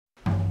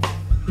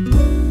Hi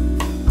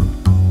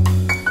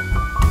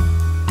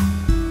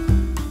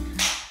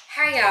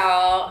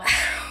y'all.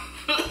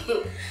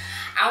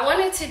 I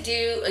wanted to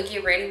do a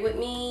get ready with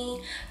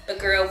me, but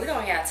girl, we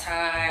don't have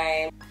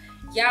time.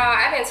 Y'all,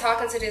 I've been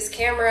talking to this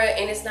camera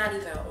and it's not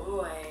even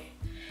on.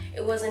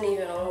 It wasn't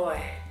even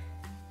on.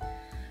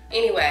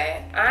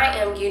 Anyway, I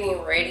am getting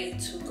ready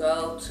to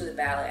go to the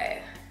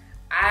ballet.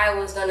 I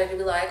was gonna be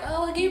like,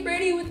 oh, get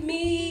ready with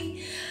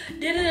me,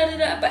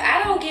 but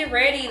I don't get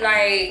ready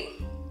like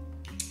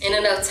in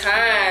enough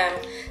time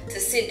to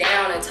sit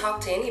down and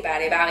talk to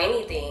anybody about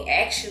anything,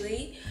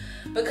 actually,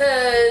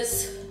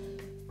 because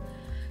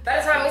by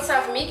the time it's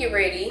time for me to get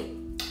ready,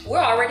 we're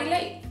already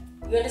late.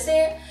 You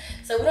understand?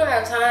 So we don't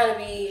have time to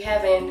be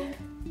having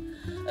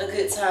a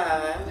good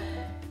time.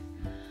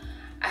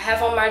 I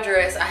have on my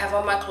dress, I have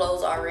on my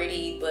clothes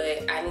already,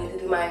 but I need to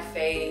do my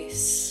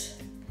face.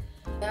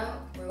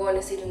 Now we're going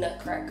to see the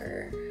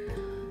Nutcracker.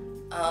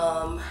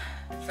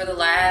 For the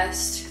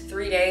last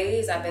 3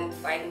 days, I've been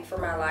fighting for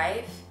my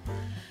life.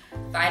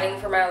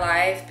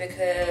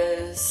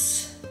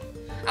 Because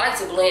I like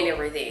to blend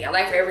everything. I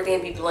like for everything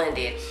to be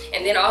blended.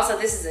 And then also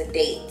this is a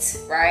date,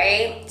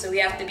 right? So we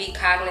have to be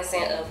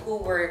cognizant of who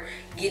we're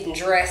getting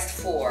dressed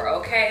for,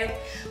 okay?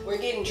 We're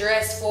getting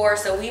dressed for,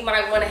 so we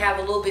might want to have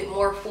a little bit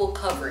more full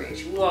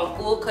coverage. We want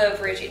full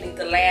coverage. It needs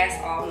to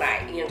last all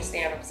night. You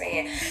understand what I'm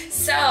saying?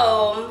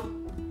 So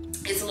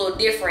it's a little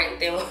different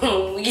than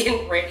when we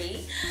getting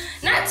ready.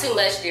 Not too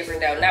much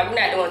different though. Now we're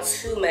not doing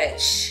too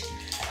much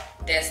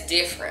that's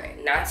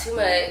different. Not too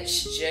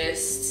much,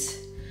 just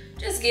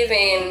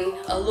giving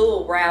a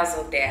little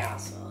razzle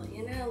dazzle,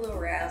 you know, a little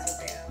razzle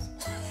dazzle.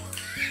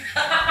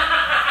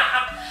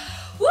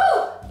 Woo!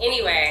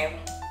 Anyway,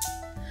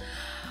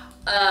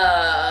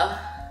 I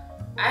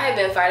have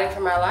been fighting for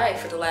my life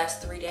for the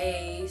last 3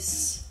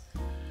 days.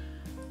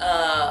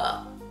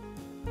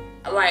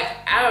 Like,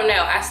 I don't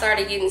know, I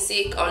started getting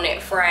sick on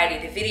that Friday.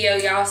 The video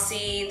y'all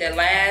see,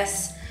 I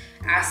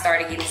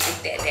started getting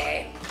sick that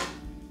day.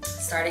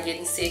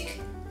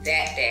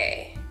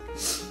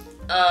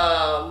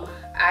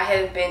 I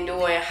have been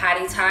doing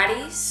hottie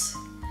toddies,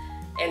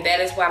 and that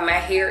is why my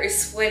hair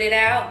is sweated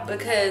out,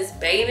 because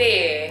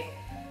baby,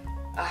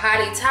 a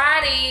hottie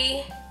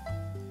toddy,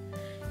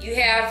 you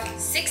have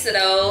 6 of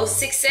those,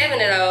 6,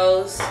 7 of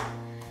those.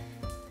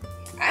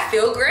 I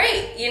feel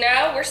great, you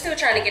know? We're still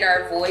trying to get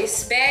our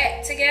voice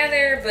back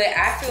together, but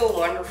I feel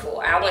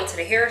wonderful. I went to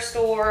the hair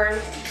store,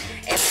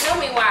 and tell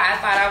me why I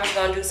thought I was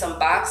gonna do some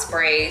box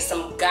braids,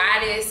 some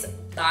goddess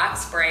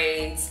box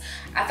braids.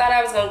 I thought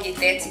I was gonna get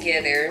that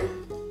together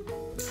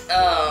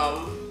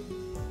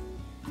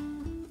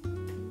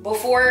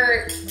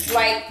before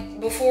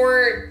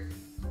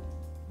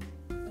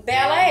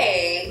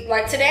ballet.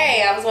 Like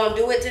today, I was gonna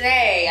do it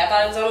today. I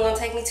thought it was only gonna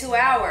take me 2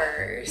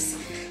 hours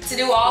to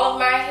do all of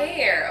my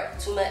hair.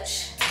 Too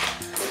much,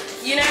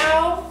 you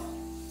know?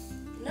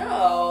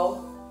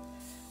 No.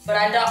 But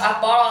I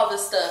bought all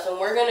this stuff, and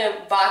we're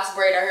gonna box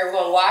braid our hair. We're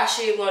gonna wash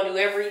it. We're gonna do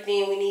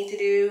everything we need to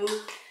do.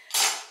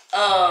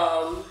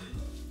 I'm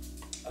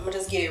gonna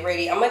just get it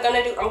ready. I'm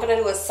gonna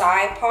do a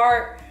side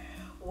part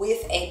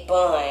with a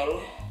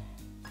bun.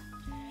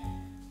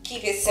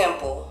 Keep it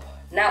simple,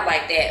 not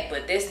like that.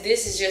 But this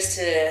is just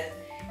to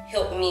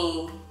help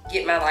me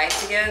get my life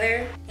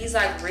together. He's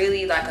like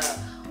really like a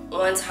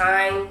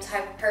on-time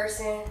type of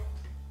person,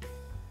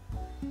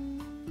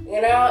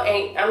 you know,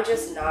 and I'm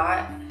just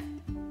not.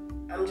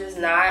 I'm just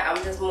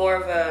more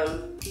of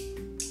a,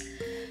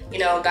 you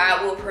know,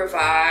 God will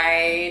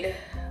provide.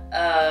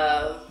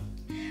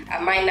 I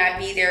might not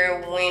be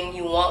there when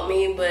you want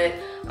me, but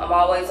I'm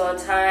always on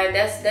time.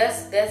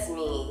 That's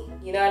me.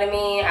 You know what I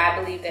mean? I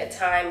believe that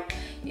time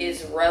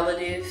is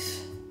relative,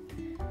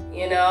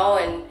 you know,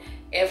 and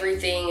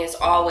everything is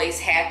always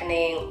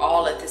happening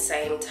all at the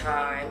same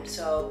time.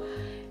 So,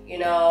 you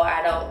know,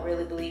 I don't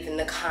really believe in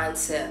the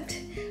concept.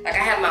 Like, I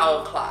have my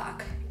own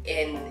clock,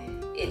 and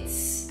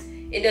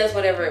it does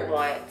whatever it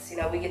wants. You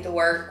know, we get to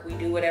work, we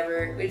do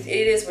whatever. It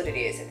is what it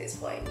is at this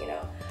point, you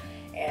know.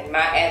 And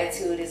my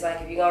attitude is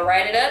like, if you're gonna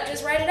write it up,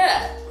 just write it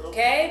up,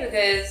 okay?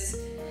 Because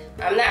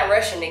I'm not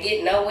rushing to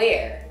get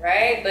nowhere,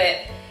 right?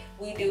 But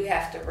we do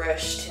have to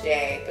rush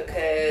today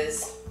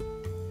because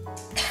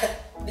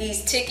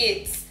these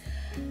tickets,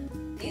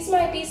 these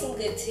might be some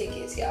good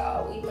tickets,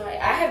 y'all.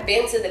 I have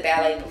been to the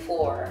ballet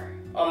before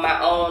on my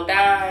own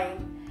dime.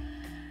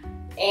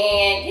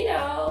 And, you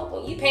know,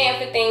 when you paying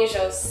for things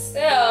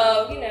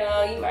yourself, you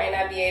know, you might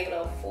not be able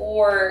to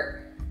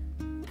afford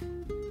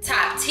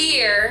top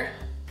tier.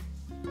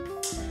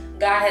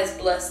 God has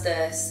blessed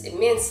us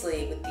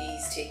immensely with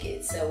these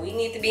tickets, so we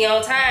need to be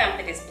on time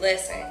for this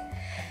blessing.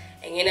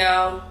 And you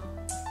know,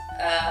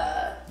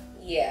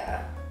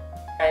 yeah,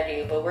 I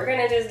do. But we're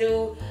gonna just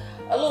do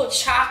a little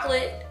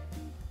chocolate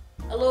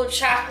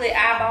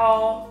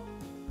eyeball.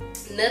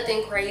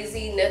 Nothing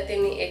crazy,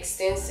 nothing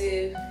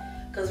extensive,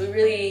 because I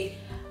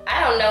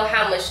don't know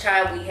how much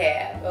time we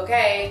have,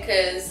 okay?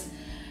 Because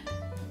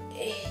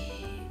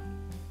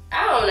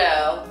I don't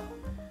know.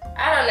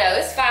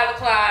 It's 5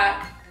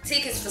 o'clock.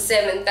 Tickets for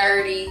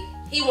 7:30.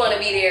 He want to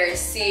be there at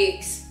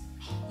 6.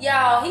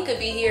 Y'all, he could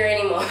be here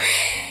any moment.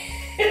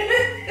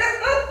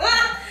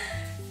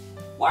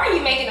 Why are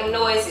you making them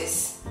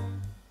noises?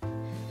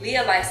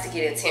 Leah likes to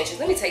get attention.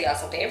 Let me tell y'all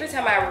something. Every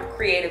time I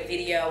create a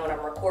video when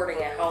I'm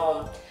recording at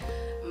home,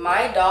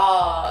 my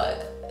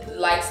dog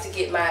likes to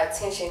get my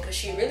attention because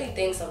she really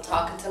thinks I'm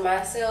talking to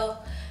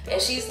myself.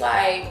 And she's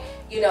like,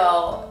 you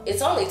know,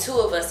 it's only 2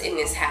 of us in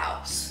this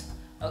house,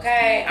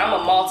 okay? I'm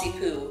a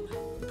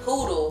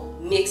poodle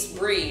mixed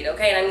breed,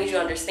 okay? And I need you to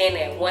understand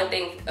that. One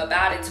thing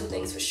about it, 2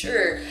 things for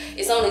sure.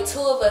 It's only 2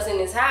 of us in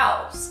this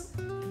house.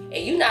 And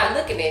you not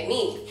looking at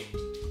me.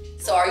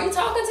 So are you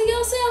talking to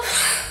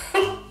yourself?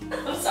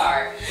 I'm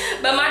sorry.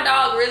 But my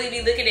dog really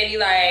be looking at me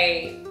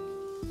like,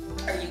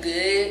 are you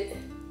good?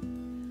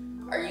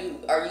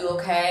 Are you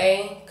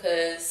okay?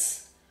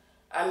 Cause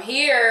I'm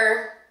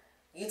here,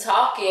 you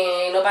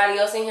talking, nobody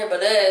else in here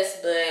but us,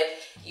 but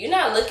you're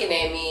not looking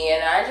at me,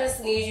 and I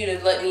just need you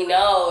to let me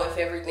know if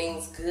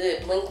everything's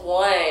good. Blink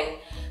 1,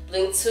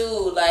 blink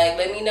 2, like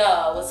let me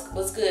know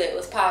what's good,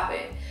 what's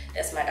popping.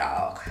 That's my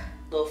dog.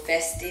 Little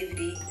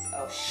festivity.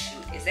 Oh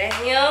shoot, is that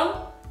him?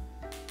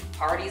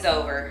 Party's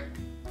over.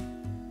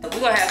 But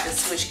we're gonna have to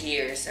switch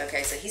gears.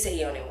 Okay, so he said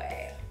he on his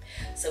way.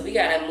 So we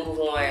gotta move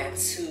on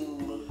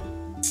to,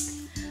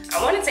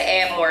 I wanted to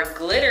add more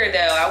glitter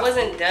though. I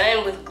wasn't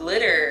done with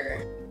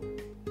glitter.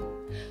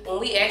 When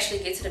we actually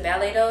get to the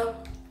ballet though,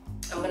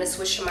 I'm gonna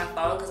switch to my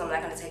phone because I'm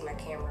not gonna take my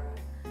camera.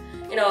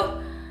 You know,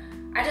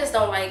 I just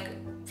don't like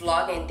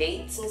vlogging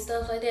dates and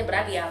stuff like that, but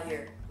I be out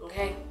here,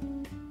 okay?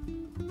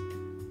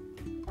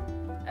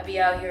 I be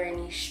out here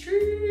in these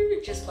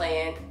streets, just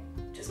playing.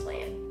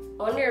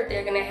 I wonder if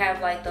they're gonna have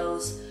like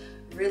those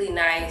really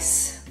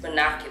nice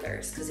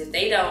binoculars, because if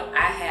they don't,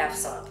 I have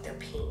some. They're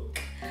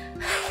pink.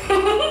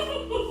 Woo!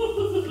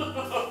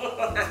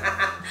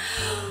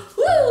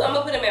 I'm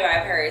gonna put them in my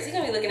purse. He's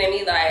gonna be looking at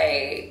me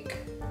like,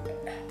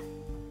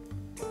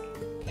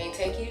 can't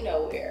take you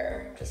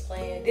nowhere. Just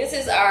playing. This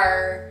is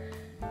our,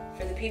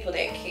 for the people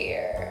that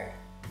care.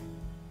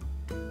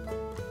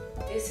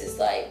 This is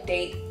like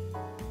date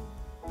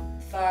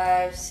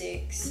 5,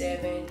 6,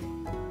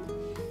 7,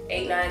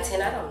 8, 9,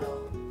 10. I don't know.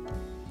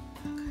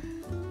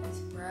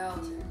 These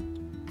brows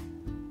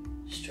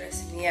are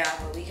stressing me out,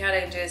 but we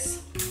gotta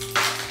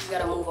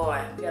move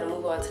on. We gotta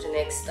move on to the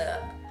next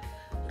step.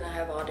 We don't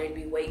have all day to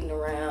be waiting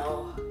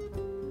around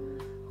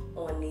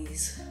on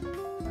these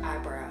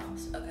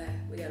eyebrows. Okay,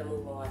 we gotta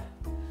move on.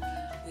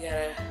 We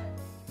gotta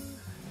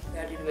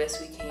do the best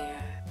we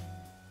can.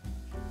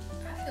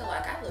 I feel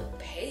like I look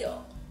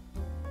pale.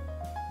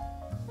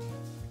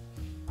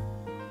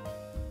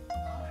 Oh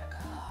my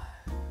God.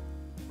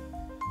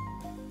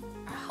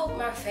 I hope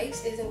my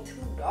face isn't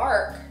too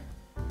dark,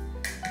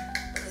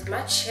 because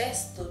my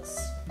chest looks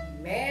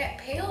mad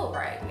pale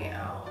right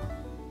now.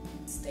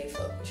 Stay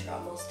focused, you're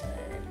almost done.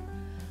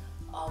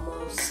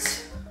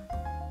 Almost to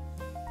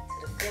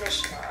the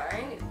finish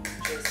line.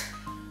 Just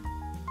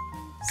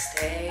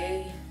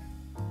stay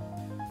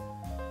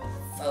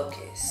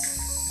focused.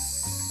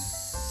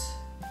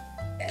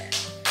 Yeah.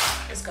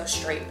 Let's go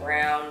straight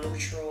brown,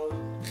 neutral,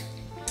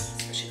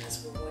 especially because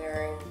we're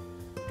wearing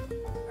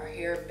our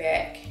hair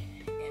back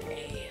in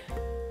a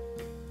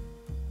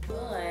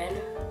bun.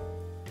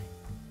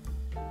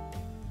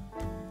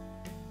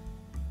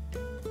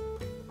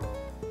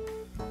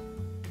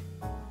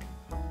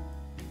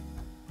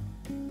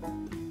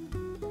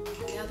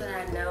 Now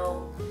that I know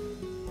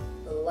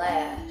the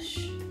lash,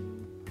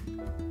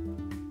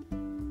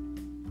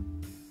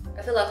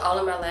 I feel like all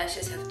of my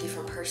lashes have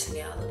different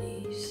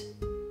personalities.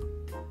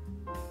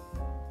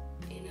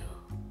 You know.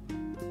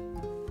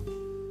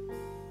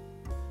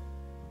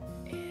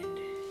 And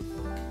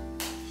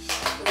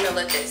we're gonna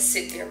let that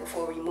sit there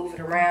before we move it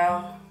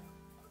around.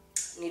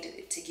 Needed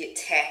it to get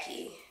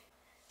tacky.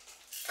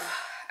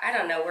 I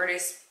don't know where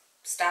this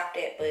stopped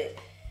at, but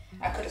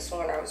I could have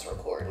sworn I was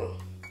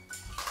recording.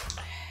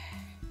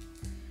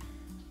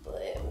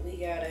 But we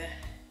gotta.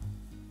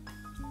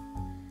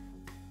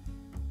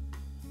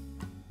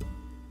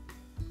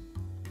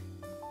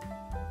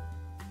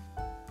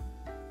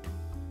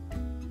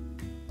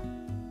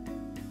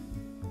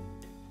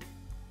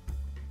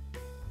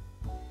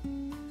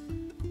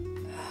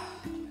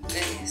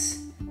 Goodness.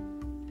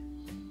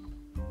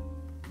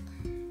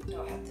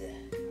 Don't have to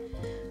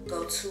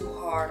go too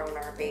hard on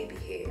our baby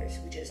hairs.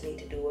 We just need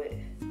to do it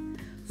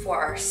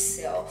for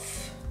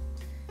ourselves.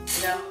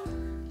 You know?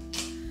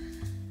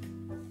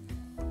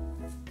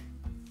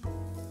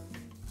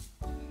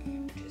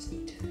 Just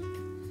need to.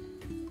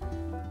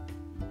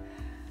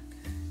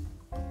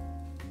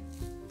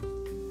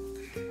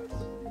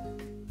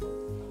 Oh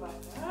my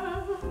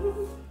God.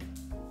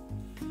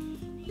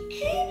 He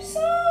keeps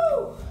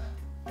on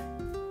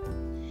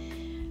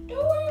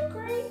doing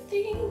great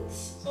things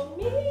for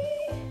me.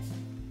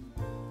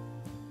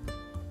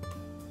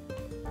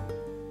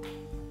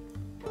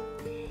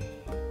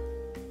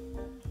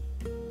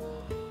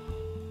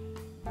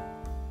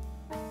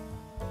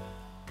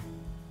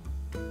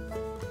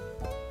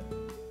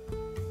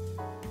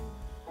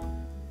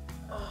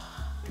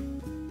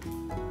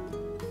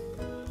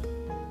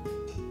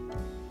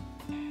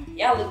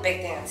 Y'all look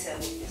back there and tell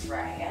me if it's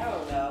right. I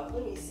don't know.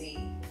 Let me see.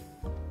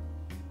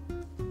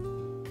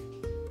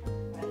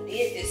 I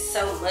did this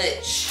so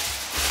much.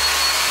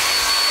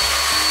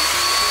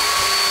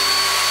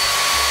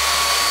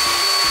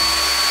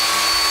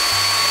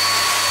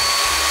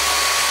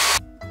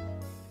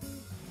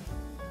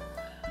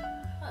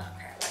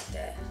 Okay, I like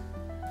that.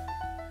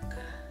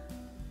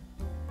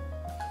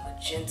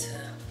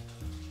 Magenta.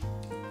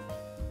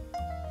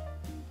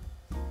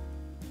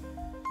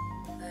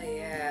 Oh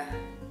yeah.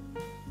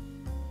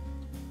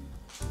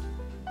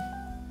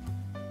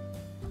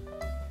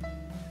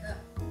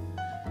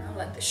 I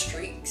like the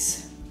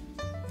streaks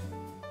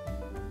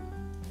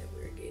that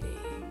we're getting.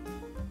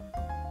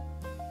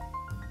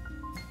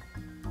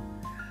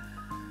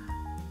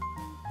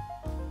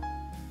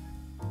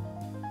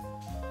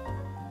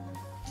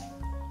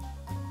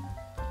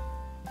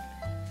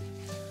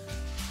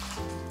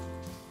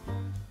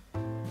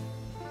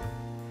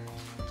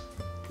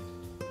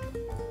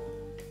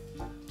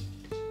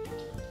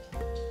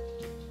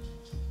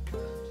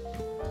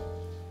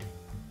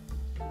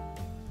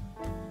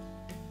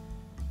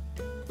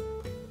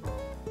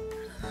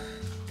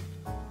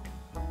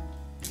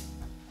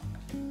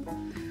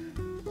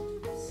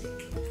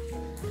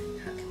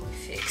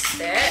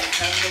 That.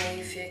 How can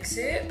we fix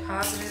it?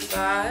 Positive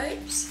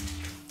vibes.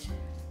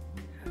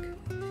 How can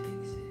we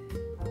fix it?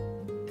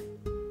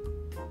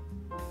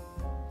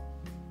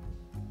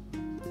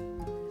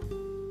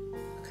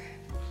 Okay.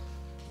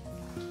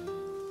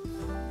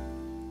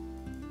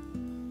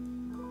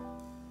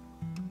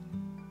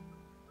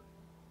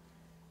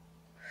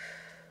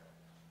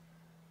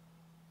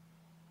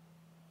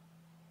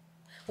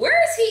 Where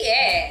is he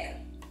at?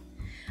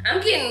 I'm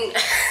getting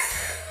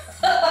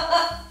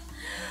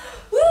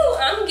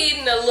I'm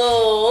getting a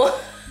little.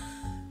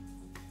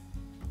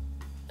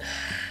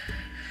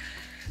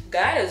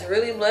 God is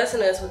really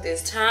blessing us with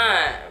this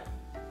time.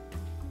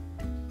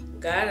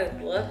 God is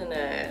blessing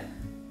us.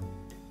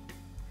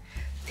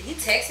 Did he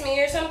text me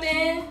or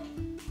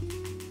something?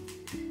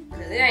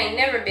 Cause it ain't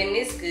never been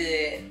this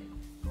good.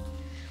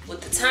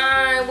 With the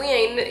time, we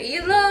ain't,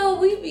 you know,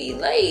 we be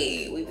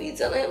late. We be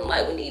telling him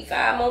like we need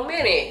 5 more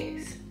minutes.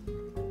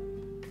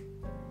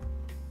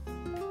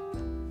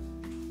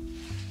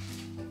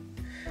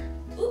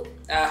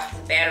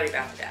 The battery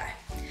about to die.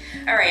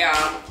 All right,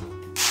 y'all.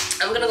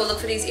 I'm gonna go look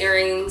for these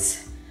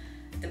earrings.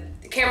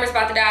 The camera's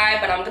about to die,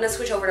 but I'm gonna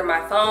switch over to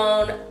my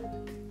phone.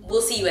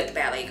 We'll see you at the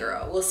ballet,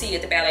 girl. We'll see you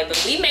at the ballet, but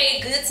we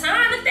made good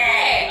time at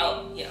that.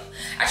 Oh, you know,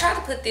 I tried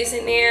to put this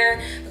in there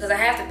because I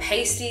have to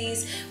paste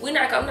these. I'm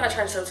not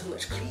trying to show too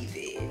much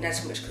cleavage, not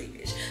too much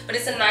cleavage, but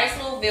it's a nice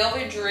little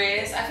velvet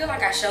dress. I feel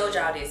like I showed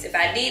y'all this. If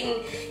I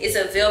didn't, it's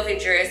a velvet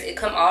dress. It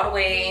come all the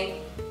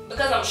way,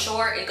 because I'm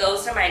short, it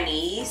goes to my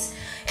knees.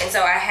 And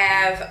so I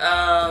have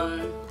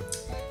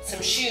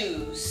some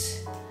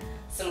shoes,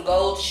 some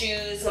gold shoes.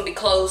 It's gonna be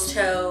closed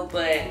toe,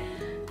 but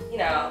you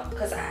know,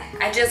 cause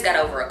I just got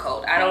over a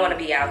cold. I don't want to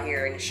be out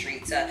here in the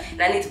streets,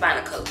 and I need to find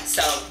a coat.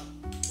 So,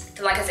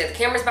 like I said, the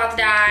camera's about to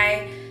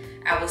die.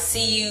 I will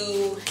see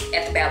you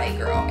at the ballet,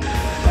 girl.